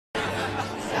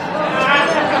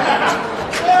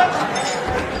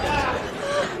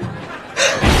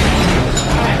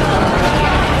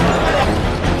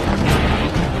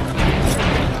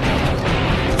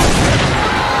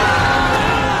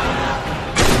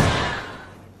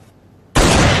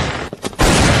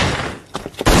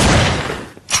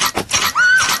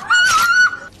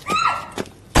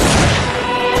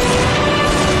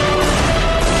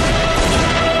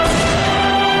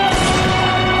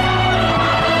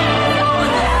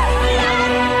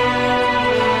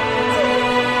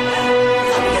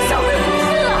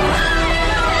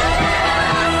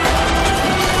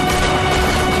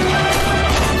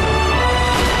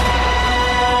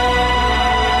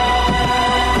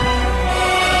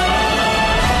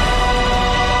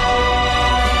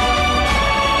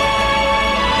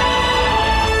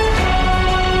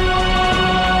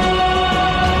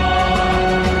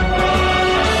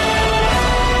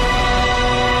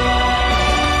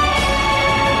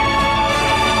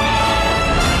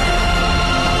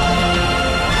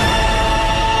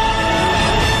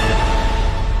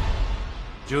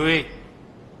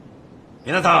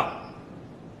家堂，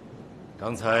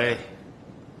刚才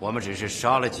我们只是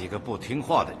杀了几个不听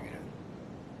话的女人，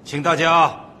请大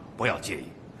家不要介意。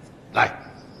来，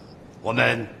我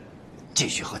们继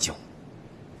续喝酒。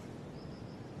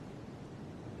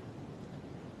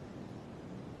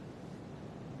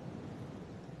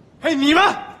哎，你们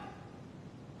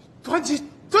端起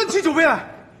酒杯来，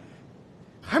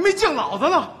还没敬老子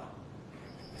呢。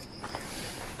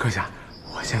阁下，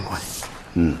我先过去。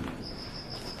嗯。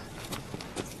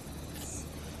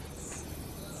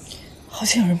好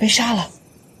像有人被杀了。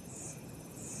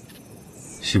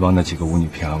希望那几个巫女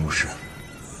平安无事。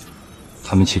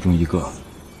他们其中一个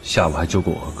下午还救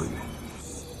过我和葛云。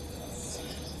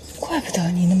怪不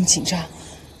得你那么紧张，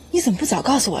你怎么不早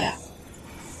告诉我呀？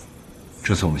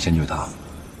这次我们先救他，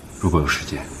如果有时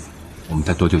间，我们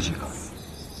再多救几个。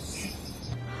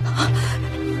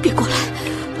别过来！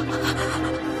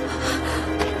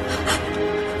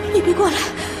你别过来！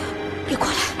别过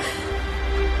来！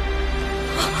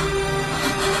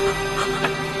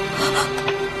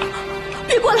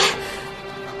别过来！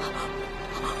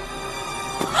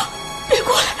别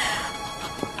过来！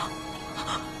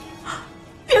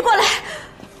别过来！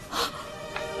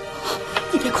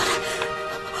你别过来！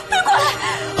别过来！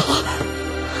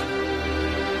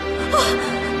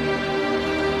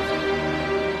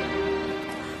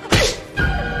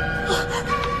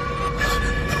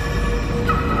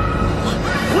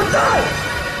混蛋！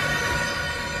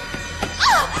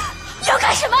要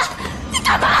干什么？你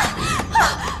干嘛？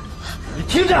你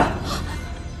听着，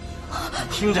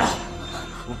听着，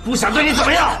我不想对你怎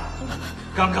么样。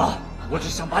刚刚我只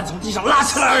想把你从地上拉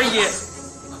起来而已。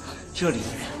这里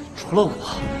的人除了我，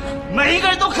每一个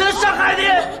人都可能伤害你。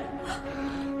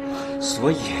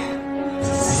所以，没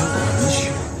有我允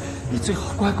许，你最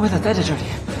好乖乖的待在这里，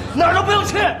哪儿都不用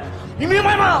去。你明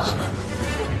白吗？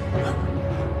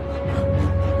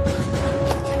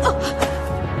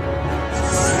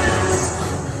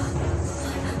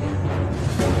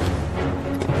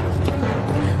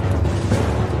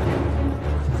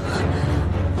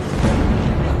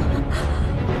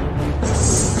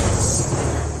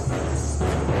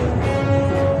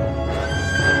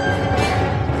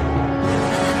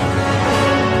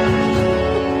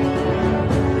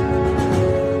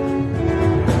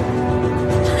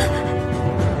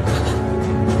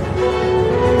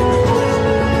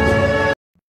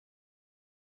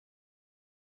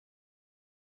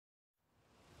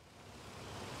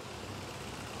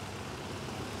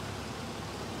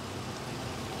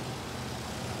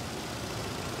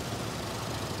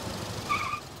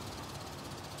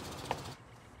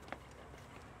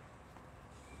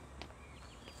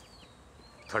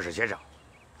特使先生，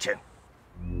请。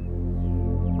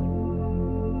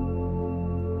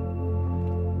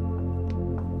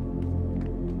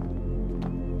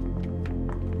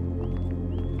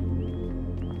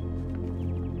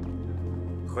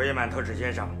何叶满特使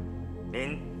先生，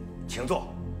您请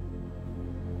坐。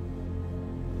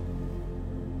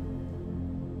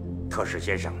特使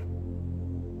先生，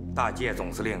大介总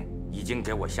司令已经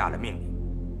给我下了命令，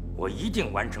我一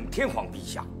定完成天皇陛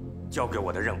下交给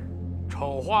我的任务。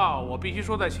丑话我必须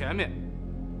说在前面，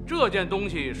这件东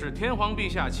西是天皇陛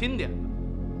下钦点的，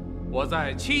我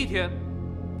在7天，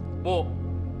不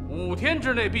，5天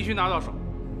之内必须拿到手。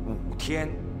5天，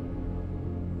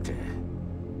这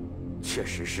确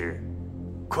实是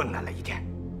困难了一点。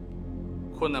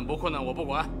困难不困难我不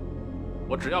管，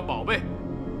我只要宝贝。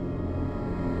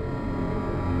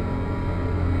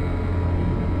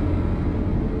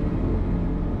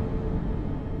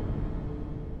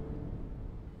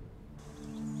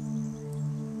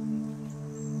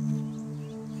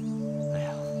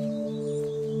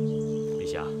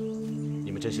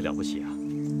真是了不起啊！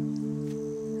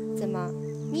怎么，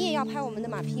你也要拍我们的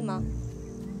马屁吗？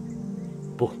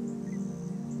不，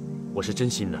我是真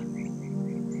心的。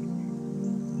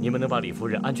你们能把李夫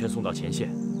人安全送到前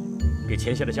线，给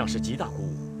前线的将士极大鼓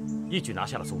舞，一举拿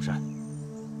下了松山，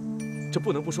这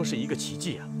不能不说是一个奇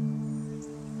迹啊！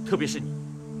特别是你，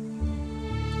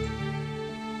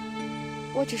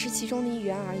我只是其中的一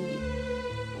员而已，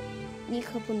你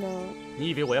可不能……你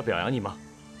以为我要表扬你吗？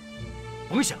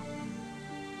甭想！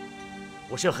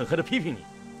我是要狠狠地批评你。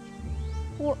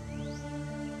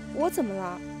我怎么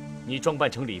了？你装扮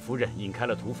成李夫人引开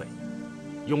了土匪，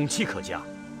勇气可嘉。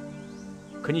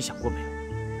可你想过没有，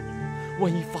万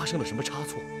一发生了什么差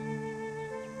错，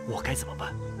我该怎么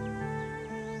办？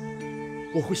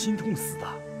我会心痛死的。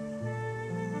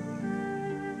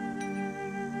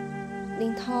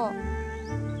林涛，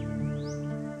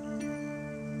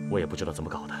我也不知道怎么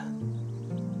搞的，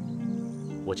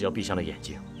我只要闭上了眼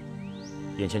睛，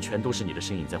眼前全都是你的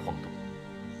身影在晃动。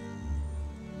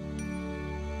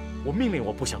我命令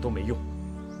我不想都没用。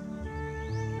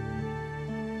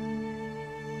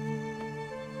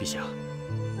陛下，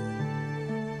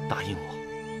答应我，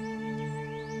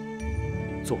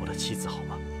做我的妻子好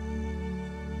吗？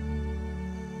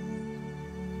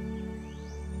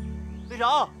队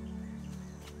长，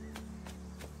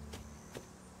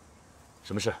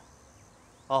什么事？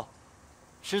哦，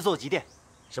师座急电。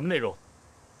什么内容？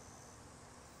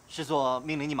师座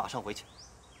命令你马上回去。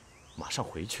马上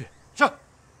回去。是。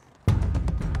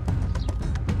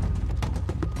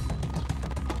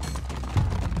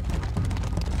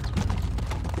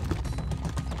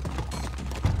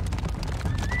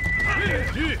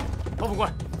方副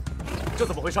官，这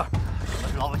怎么回事？把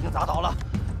老百姓砸倒了，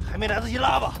还没来得及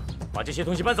拉吧？把这些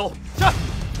东西搬走。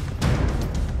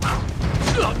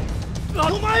是。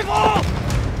有埋伏！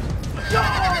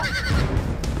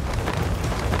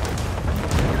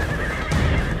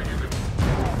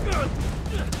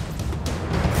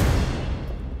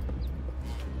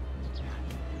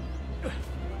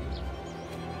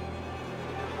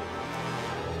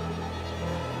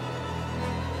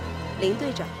林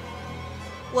队长，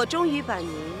我终于把您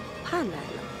盼来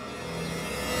了。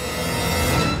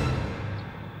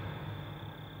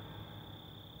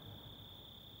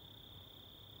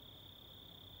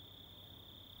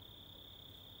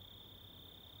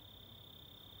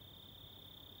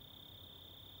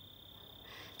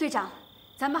队长，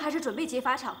咱们还是准备劫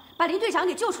法场，把林队长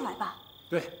给救出来吧。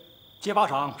对，劫法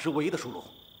场是唯一的出路。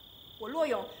我骆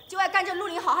勇就爱干这绿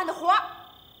林好汉的活儿。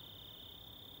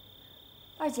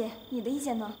二姐，你的意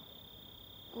见呢？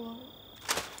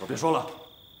我别说了，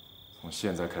从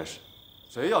现在开始，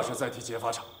谁要是再提劫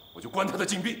法场，我就关他的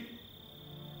禁闭。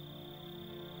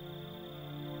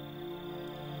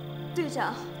队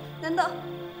长，难道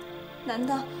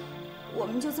我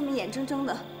们就这么眼睁睁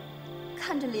的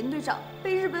看着林队长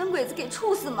被日本鬼子给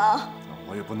处死吗？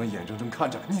我也不能眼睁睁看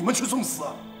着你们去送死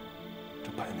啊！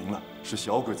这摆明了是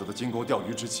小鬼子的金钩钓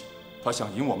鱼之计，他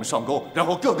想引我们上钩，然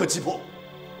后各个击破。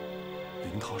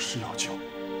林涛是要救，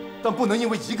但不能因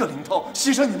为一个林涛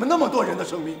牺牲你们那么多人的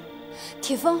生命。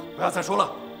铁峰，不要再说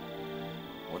了，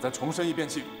我再重申一遍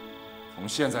纪律：从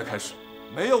现在开始，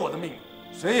没有我的命令，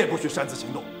谁也不许擅自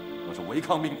行动。要是违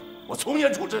抗命令，我从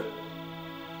严处置。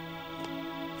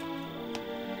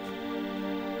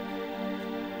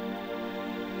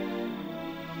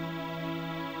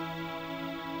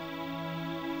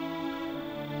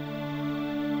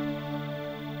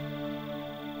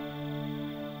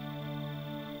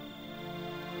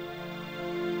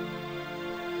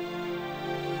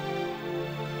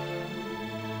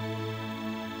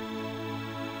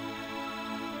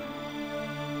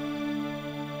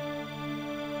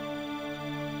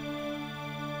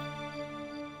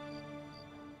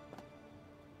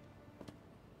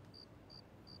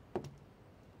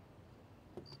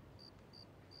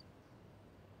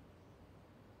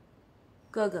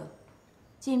哥哥，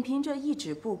仅凭这一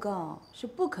纸布告是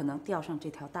不可能钓上这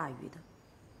条大鱼的。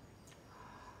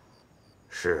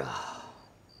是啊，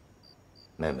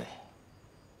妹妹，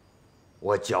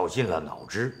我绞尽了脑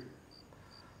汁，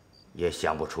也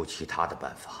想不出其他的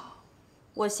办法。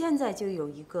我现在就有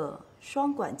一个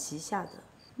双管齐下的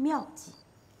妙计。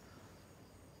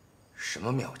什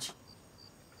么妙计？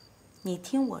你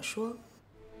听我说。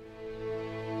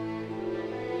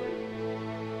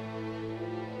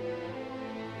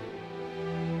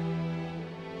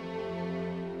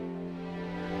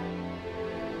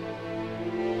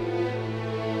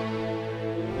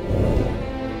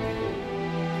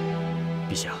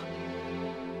陛下，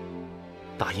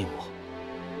答应我，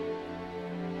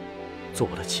做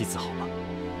我的妻子好吗？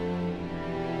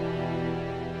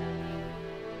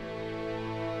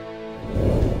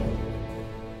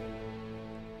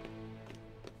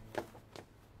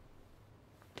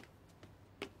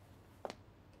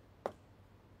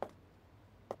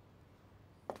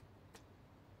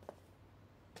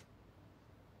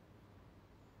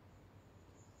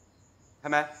开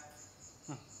门。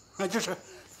那就是。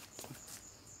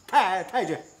太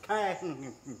君，开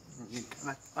门。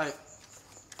哎。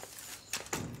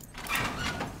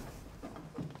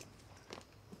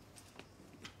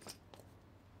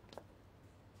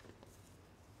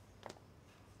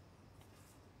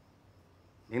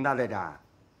林大队长，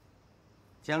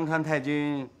江川太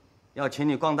君要请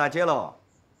你逛大街喽。